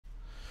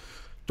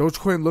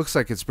Dogecoin looks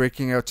like it's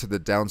breaking out to the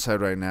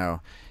downside right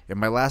now. In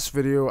my last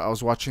video, I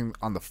was watching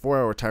on the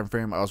 4-hour time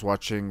frame. I was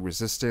watching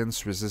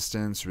resistance,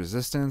 resistance,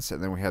 resistance,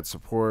 and then we had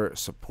support,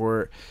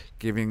 support,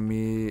 giving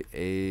me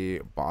a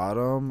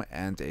bottom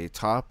and a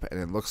top, and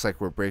it looks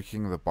like we're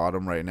breaking the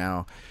bottom right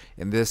now.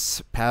 In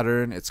this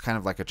pattern, it's kind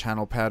of like a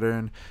channel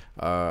pattern,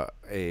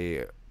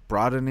 a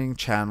broadening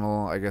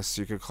channel, I guess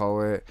you could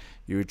call it.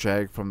 You would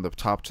drag from the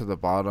top to the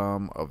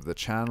bottom of the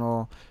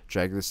channel,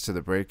 drag this to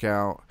the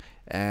breakout,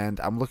 and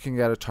I'm looking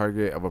at a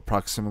target of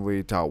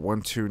approximately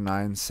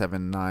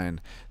 0.12979.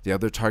 The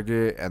other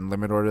target and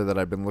limit order that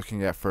I've been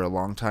looking at for a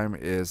long time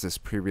is this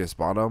previous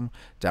bottom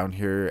down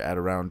here at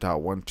around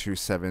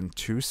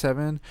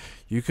 0.12727.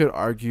 You could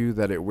argue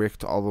that it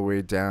wicked all the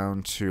way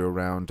down to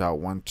around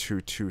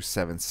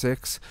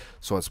 0.12276,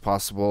 so it's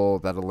possible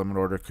that a limit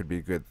order could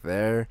be good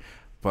there.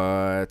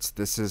 But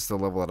this is the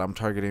level that I'm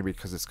targeting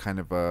because it's kind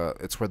of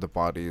it's where the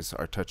bodies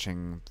are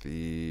touching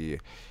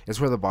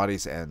it's where the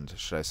bodies end,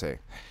 should I say.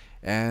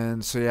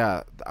 And so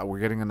yeah, we're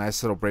getting a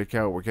nice little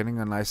breakout. We're getting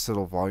a nice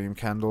little volume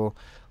candle.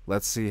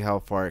 Let's see how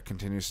far it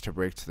continues to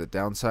break to the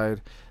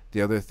downside.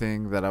 The other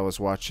thing that I was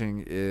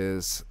watching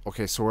is,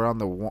 okay, so we're on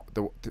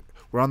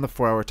we're on the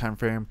 4-hour time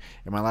frame.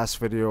 In my last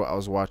video, I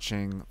was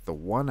watching the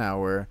 1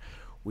 hour.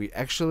 We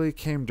actually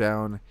came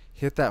down,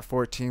 hit that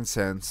 14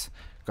 cents,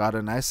 got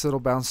a nice little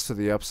bounce to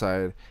the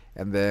upside,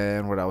 and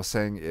then what I was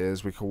saying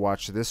is we could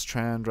watch this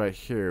trend right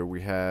here.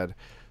 We had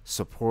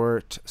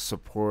support,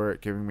 support,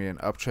 giving me an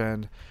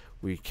uptrend.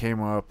 We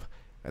came up,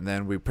 and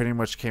then we pretty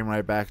much came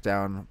right back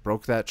down,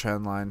 broke that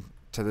trend line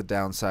to the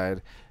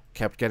downside,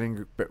 kept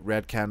getting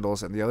red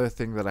candles. And the other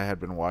thing that I had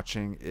been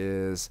watching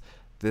is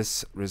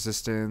this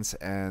resistance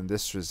and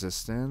this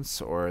resistance,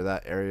 or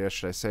that area,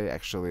 should I say.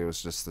 Actually, it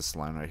was just this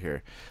line right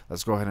here.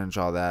 Let's go ahead and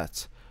draw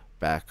that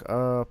back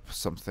up,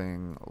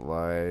 something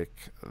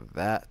like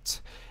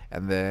that.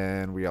 And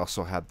then we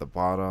also had the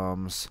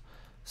bottoms,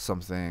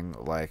 something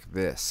like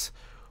this.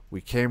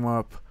 We came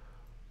up,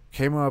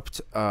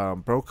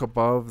 broke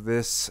above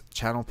this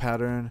channel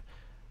pattern.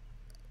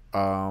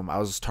 I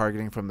was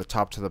targeting from the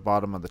top to the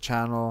bottom of the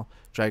channel,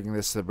 dragging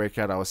this to the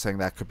breakout. I was saying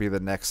that could be the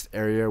next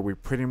area. We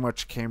pretty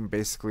much came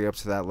basically up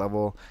to that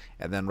level,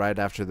 and then right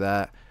after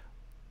that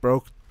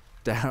broke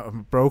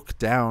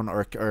down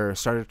or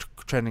started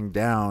trending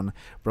down,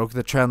 broke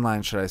the trend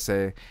line, should I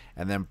say,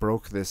 and then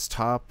broke this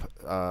top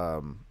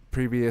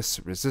previous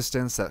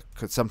resistance that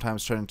could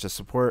sometimes turn into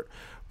support,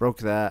 broke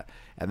that,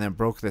 and then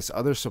broke this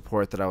other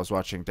support that I was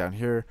watching down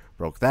here,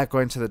 broke that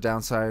going to the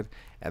downside,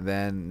 and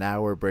then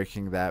now we're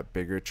breaking that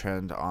bigger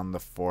trend on the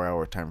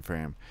 4-hour time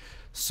frame.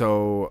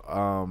 So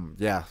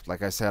yeah,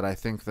 like I said, I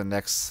think the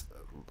next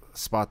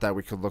spot that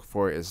we could look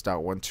for is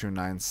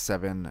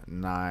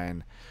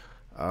 0.12979.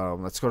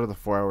 Let's go to the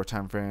 4-hour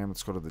time frame.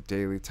 Let's go to the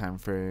daily time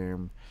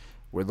frame.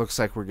 It looks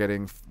like we're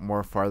getting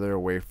more farther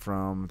away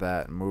from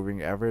that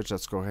moving average.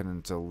 Let's go ahead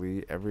and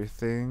delete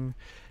everything.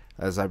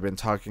 As I've been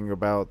talking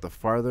about, the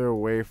farther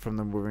away from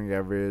the moving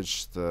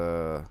average,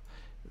 the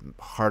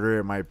harder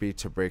it might be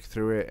to break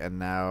through it. And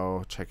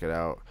now check it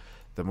out.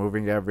 The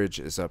moving average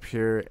is up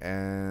here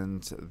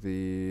and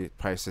the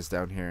price is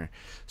down here.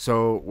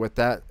 So what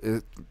that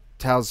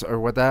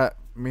what that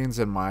means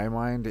in my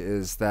mind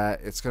is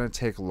that it's going to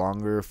take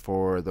longer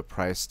for the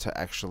price to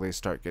actually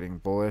start getting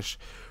bullish.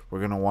 We're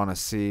going to want to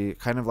see,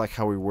 kind of like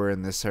how we were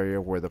in this area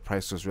where the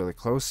price was really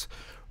close,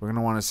 we're going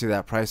to want to see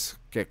that price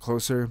get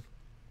closer.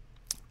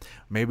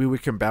 Maybe we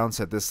can bounce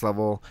at this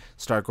level,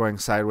 start going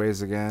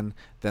sideways again,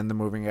 then the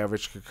moving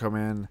average could come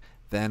in,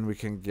 then we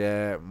can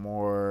get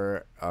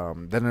more,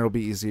 then it'll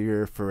be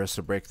easier for us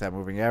to break that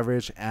moving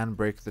average and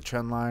break the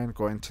trend line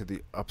going to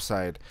the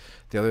upside.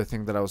 The other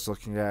thing that I was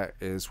looking at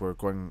is we're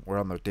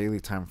on the daily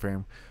time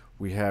frame.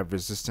 We have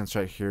resistance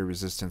right here,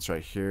 resistance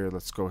right here.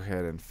 Let's go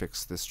ahead and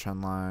fix this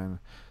trend line,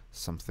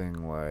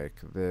 something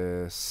like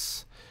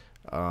this.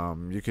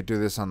 You could do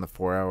this on the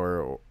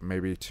 4-hour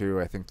maybe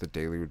too. I think the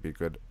daily would be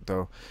good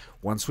though.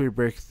 Once we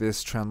break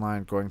this trend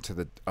line going to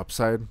the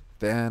upside,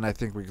 then I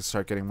think we can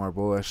start getting more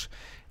bullish.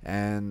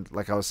 And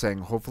like I was saying,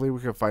 hopefully we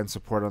can find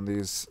support on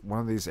one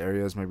of these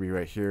areas, maybe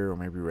right here or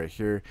maybe right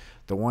here.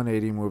 The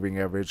 180 moving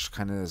average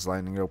kind of is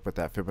lining up with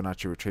that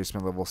Fibonacci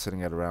retracement level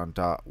sitting at around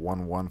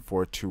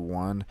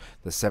 0.11421,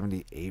 the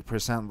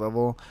 78%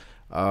 level.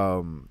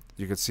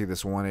 You could see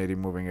this 180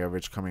 moving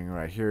average coming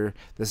right here.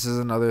 This is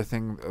another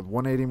thing.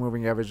 180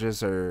 moving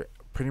averages are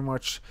pretty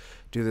much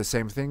do the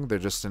same thing. They're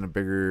just in a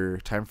bigger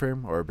time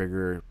frame, or a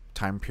bigger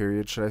time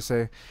period, should I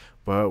say.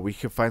 But we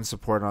could find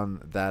support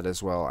on that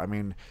as well. I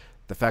mean,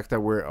 the fact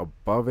that we're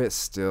above it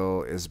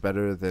still is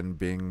better than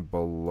being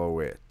below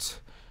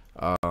it.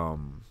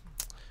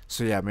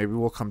 So yeah, maybe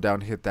we'll come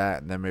down, hit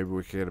that, and then maybe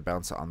we could get a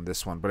bounce on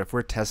this one. But if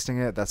we're testing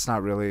it, that's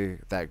not really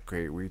that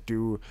great.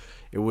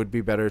 It would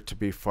be better to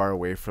be far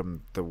away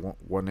from the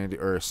 180,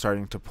 or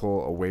starting to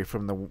pull away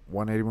from the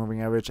 180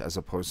 moving average as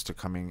opposed to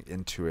coming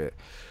into it.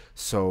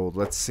 So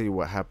let's see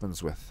what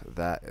happens with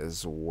that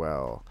as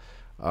well.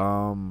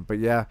 But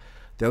yeah,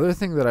 the other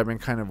thing that I've been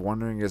kind of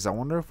wondering is, I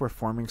wonder if we're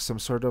forming some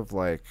sort of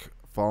like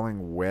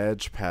falling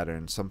wedge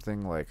pattern,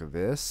 something like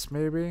this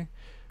maybe,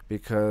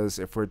 because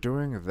if we're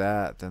doing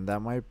that, then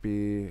that might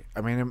be,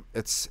 I mean,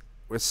 it's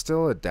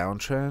still a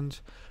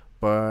downtrend,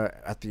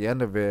 but at the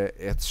end of it,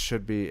 it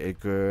should be a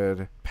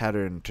good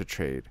pattern to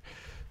trade.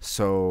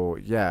 So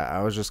yeah,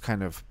 I was just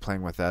kind of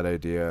playing with that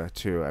idea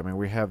too. I mean,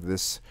 we have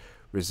this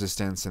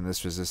resistance and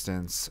this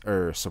resistance,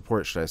 or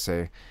support should I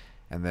say,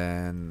 and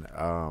then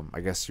I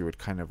guess you would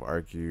kind of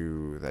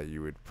argue that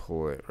you would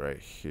pull it right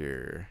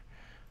here,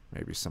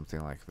 maybe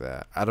something like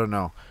that. I don't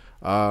know.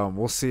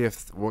 We'll see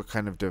if what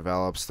kind of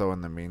develops though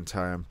in the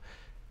meantime.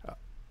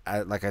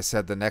 Like I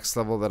said, the next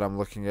level that I'm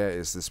looking at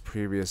is this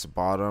previous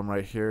bottom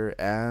right here,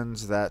 and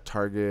that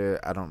target,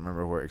 I don't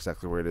remember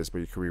exactly where it is, but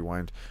you can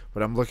rewind.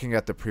 But I'm looking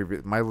at the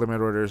previous, my limit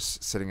orders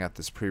sitting at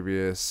this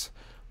previous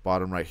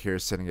bottom right here,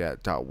 sitting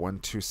at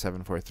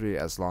 .12743,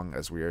 as long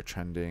as we are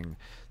trending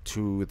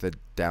to the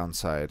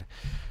downside.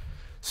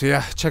 So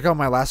yeah, check out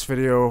my last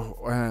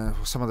video,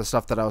 some of the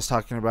stuff that I was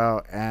talking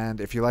about,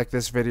 and if you like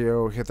this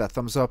video, hit that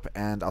thumbs up,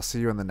 and I'll see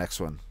you in the next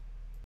one.